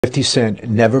50 Cent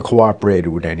never cooperated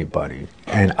with anybody,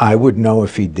 and I would know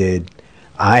if he did.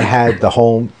 I had the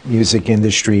whole music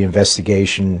industry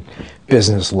investigation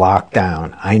business locked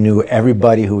down. I knew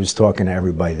everybody who was talking to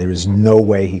everybody. There was no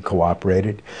way he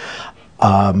cooperated.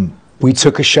 We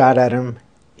took a shot at him.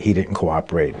 He didn't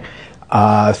cooperate.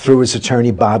 Through his attorney,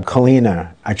 Bob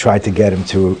Colina, I tried to get him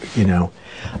to,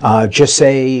 just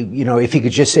say, if he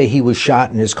could just say he was shot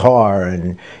in his car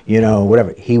and,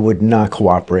 whatever, he would not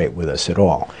cooperate with us at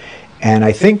all. And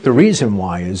I think the reason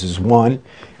why is one,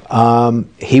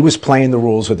 he was playing the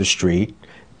rules of the street.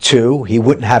 Two, he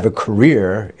wouldn't have a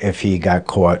career if he got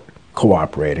caught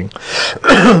cooperating.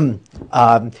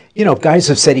 Guys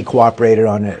have said he cooperated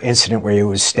on an incident where he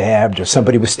was stabbed or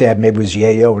somebody was stabbed, maybe it was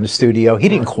Yayo in the studio. He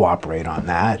didn't cooperate on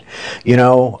that,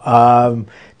 and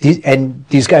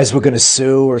these guys were going to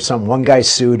sue or something. One guy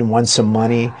sued and won some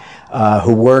money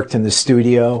who worked in the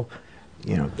studio.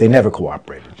 They never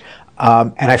cooperated.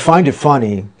 And I find it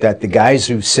funny that the guys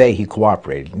who say he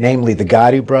cooperated, namely the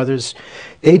Gotti brothers,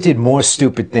 they did more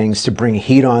stupid things to bring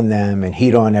heat on them and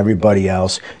heat on everybody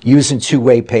else, using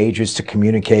two-way pages to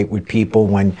communicate with people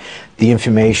when the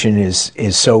information is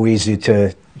so easy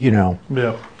to,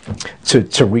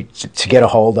 to get a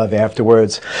hold of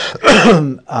afterwards.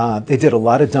 They did a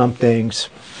lot of dumb things.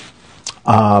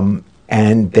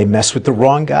 And they messed with the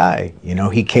wrong guy.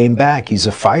 He came back. He's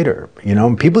a fighter.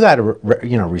 And people got to,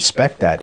 respect that.